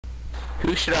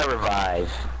Who should I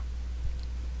revive?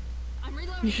 I'm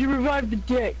reloading. You should revive the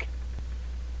dick.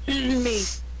 Me.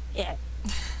 Yeah.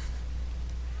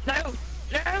 No!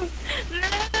 No! No!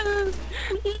 No!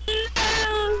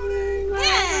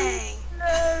 Yay!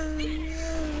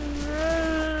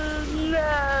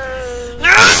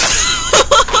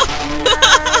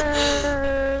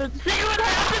 See what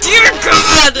happened? Dear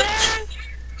God!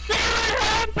 See what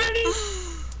happened?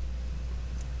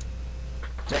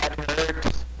 That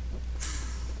hurts.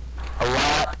 A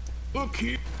lot.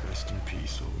 Okay. Rest in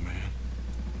peace, old man.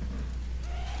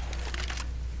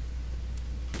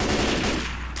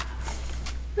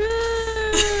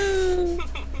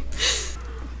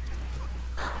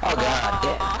 Oh god,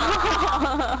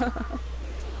 yeah.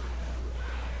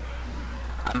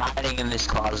 I'm hiding in this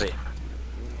closet.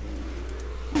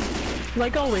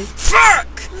 Like always. Fuck!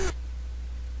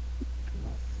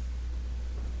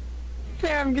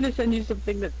 Sarah, I'm gonna send you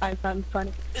something that I found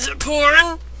funny. Is it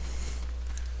porn?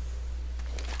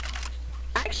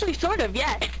 Actually, sort of,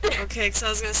 yeah. Okay, cause I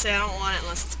was gonna say I don't want it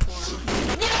unless it's porn.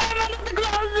 Yeah, I'm out of the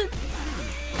closet!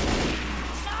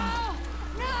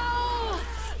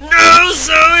 No,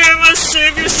 Zoe, I must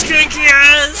save your skanky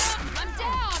ass! I'm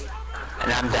down.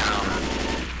 And I'm down.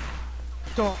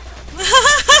 Stop.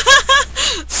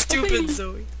 Stupid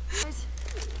Zoe.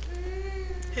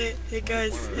 Hey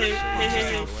guys,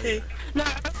 hey. No.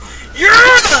 Yeah!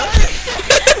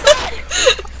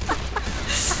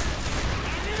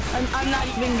 I'm not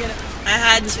even gonna... I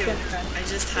had to. I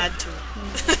just had to.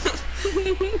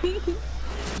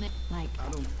 Like,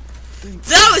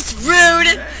 That was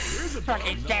rude!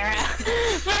 Fucking Sarah.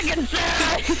 Fucking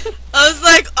Sarah. I was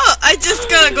like, oh, I just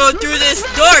gotta go through this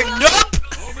door. Nope!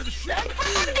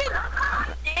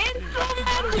 It's so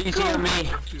Please hear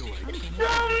me.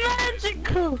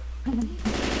 magical.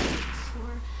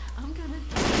 I'm gonna.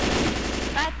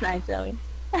 That's nice, Zoe.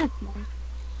 That's nice.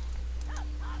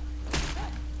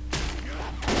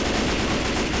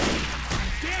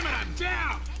 Damn it, I'm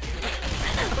down!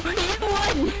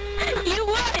 You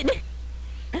would!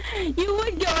 You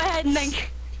would go ahead and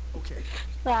like... Okay.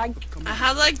 Frog. Come I on.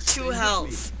 have like Stay 2 with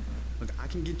health. me. Look, I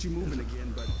can get you moving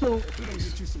again, but So, if we don't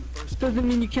get you some first doesn't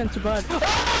mean you can't survive. Fuck!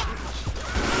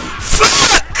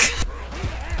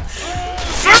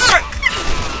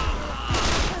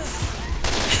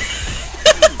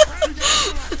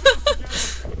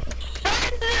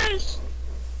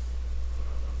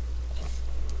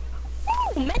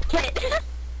 Ooh, medkit!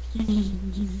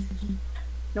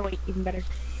 No, wait, even better.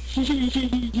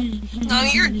 No,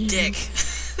 you're a dick.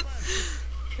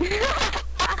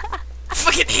 I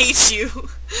fucking hate you.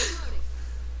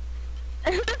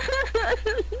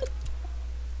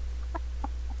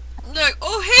 Like,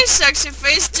 oh hey sexy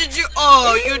face, did you—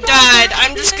 oh, you died.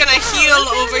 I'm just gonna heal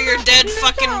over your dead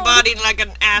fucking body like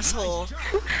an asshole.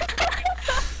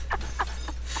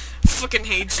 Fucking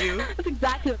hate you. That's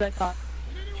exactly what I thought.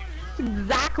 That's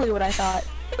exactly what I thought.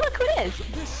 Hey, look who it is!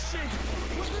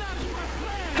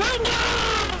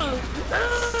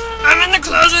 I'm in the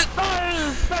closet!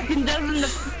 Oh, fucking doesn't the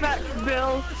fat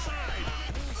bill.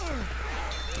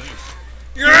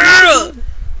 Yeah!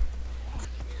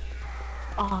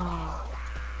 Oh,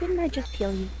 didn't I just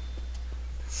heal you?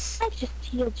 I just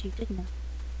healed you, didn't I?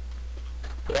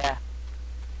 Yeah.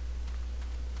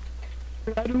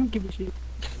 I don't give a shit.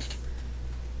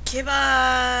 Okay,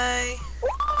 bye!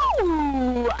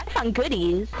 Ooh, I found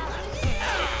goodies.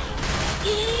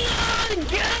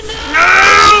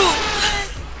 No!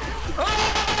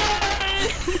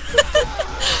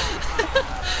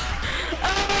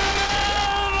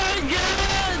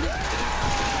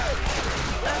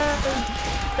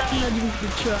 I'm not even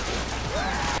gonna try.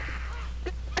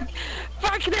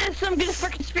 Fuck this! I'm gonna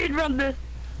fucking speedrun this!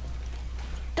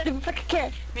 Don't even fucking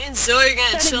care. Me and Zoe are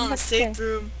gonna chill in the safe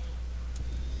room.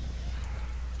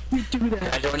 You do Can I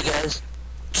that. join you guys?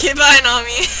 Okay, bye,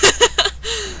 Nami.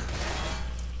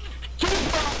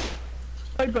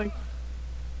 Bye bye.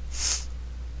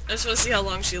 I just wanna see how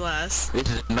long she lasts. This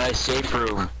is my safe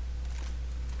room.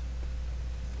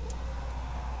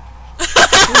 I'm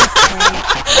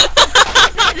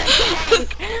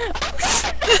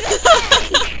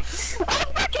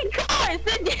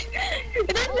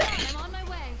on my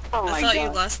way. Oh I my thought god.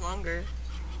 you'd last longer.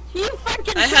 You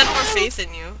fucking I had more troll. faith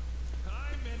in you.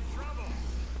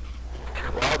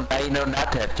 Well, now you know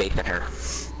not to have faith in her.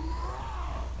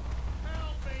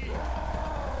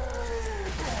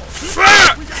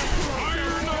 Fuck! I'm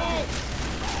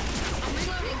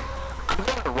reloading. I'm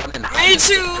gonna run and hide Me in the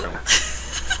too! safe room.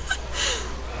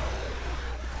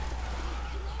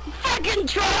 Fucking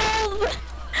trolls!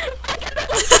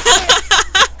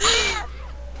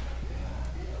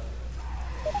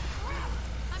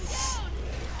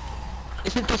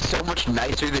 Isn't this so much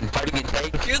nicer than fighting a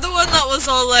tank? You're the one that was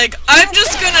all like, I'm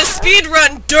just gonna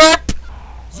speedrun, derp!